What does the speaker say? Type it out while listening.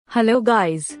Hello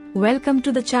guys, welcome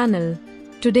to the channel.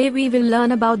 Today we will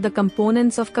learn about the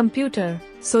components of computer,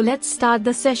 so let's start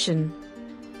the session.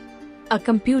 A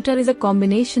computer is a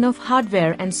combination of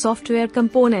hardware and software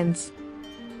components.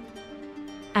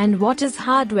 And what is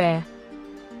hardware?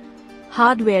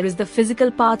 Hardware is the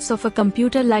physical parts of a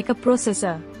computer like a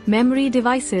processor, memory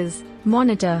devices,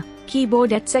 monitor,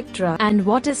 keyboard etc. And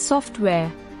what is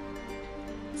software?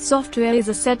 Software is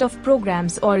a set of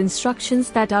programs or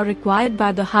instructions that are required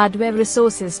by the hardware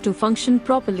resources to function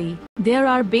properly. There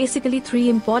are basically three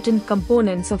important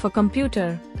components of a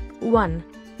computer. 1.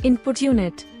 Input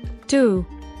unit. 2.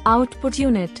 Output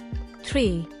unit.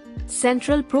 3.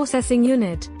 Central processing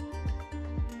unit.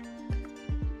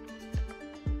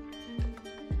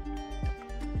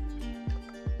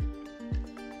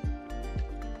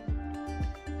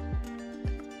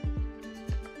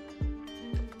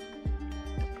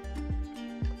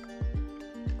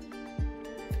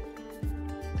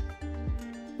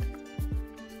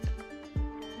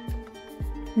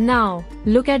 Now,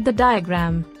 look at the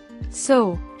diagram.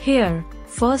 So, here,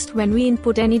 first when we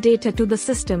input any data to the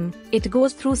system, it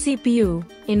goes through CPU,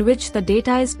 in which the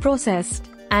data is processed,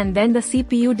 and then the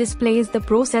CPU displays the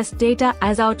processed data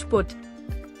as output.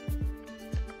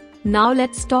 Now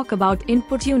let's talk about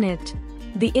input unit.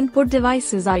 The input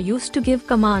devices are used to give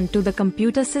command to the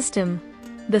computer system.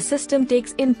 The system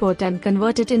takes input and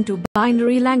convert it into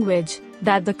binary language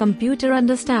that the computer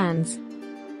understands.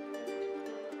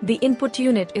 The input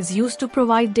unit is used to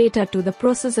provide data to the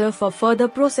processor for further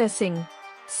processing.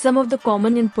 Some of the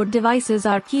common input devices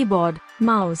are keyboard,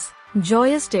 mouse,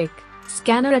 joystick,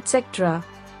 scanner etc.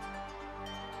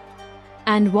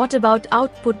 And what about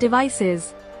output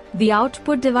devices? The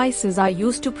output devices are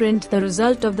used to print the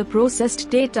result of the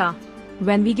processed data.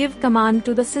 When we give command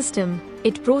to the system,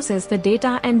 it processes the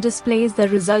data and displays the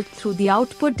result through the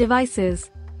output devices.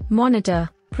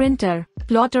 Monitor, printer,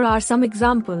 plotter are some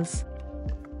examples.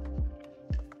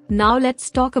 Now let's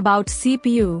talk about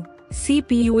CPU.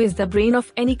 CPU is the brain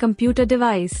of any computer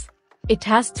device. It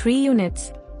has three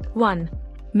units. 1.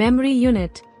 Memory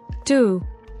unit. 2.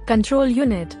 Control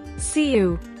unit,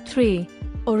 CU. 3.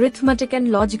 Arithmetic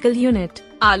and logical unit,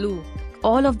 ALU.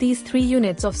 All of these three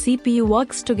units of CPU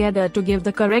works together to give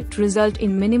the correct result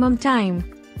in minimum time.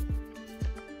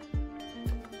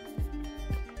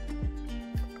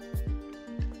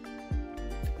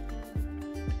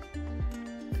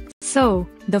 So,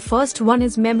 the first one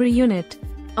is memory unit.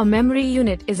 A memory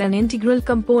unit is an integral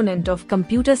component of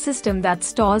computer system that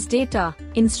stores data,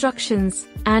 instructions,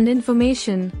 and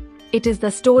information. It is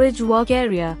the storage work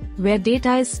area, where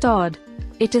data is stored.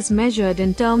 It is measured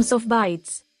in terms of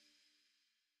bytes.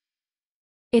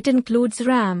 It includes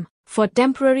RAM, for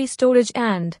temporary storage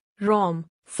and ROM,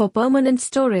 for permanent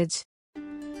storage.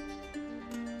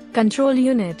 Control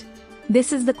unit.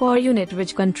 This is the core unit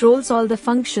which controls all the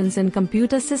functions in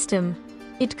computer system.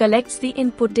 It collects the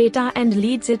input data and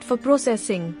leads it for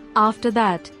processing. After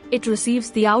that, it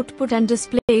receives the output and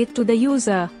displays it to the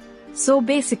user. So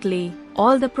basically,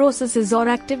 all the processes or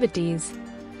activities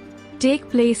take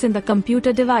place in the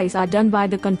computer device are done by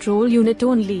the control unit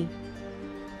only.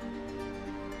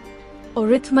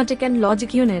 Arithmetic and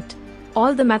logic unit.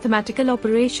 All the mathematical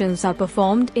operations are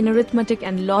performed in arithmetic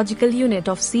and logical unit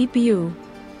of CPU.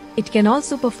 It can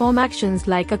also perform actions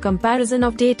like a comparison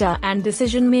of data and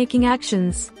decision-making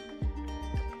actions.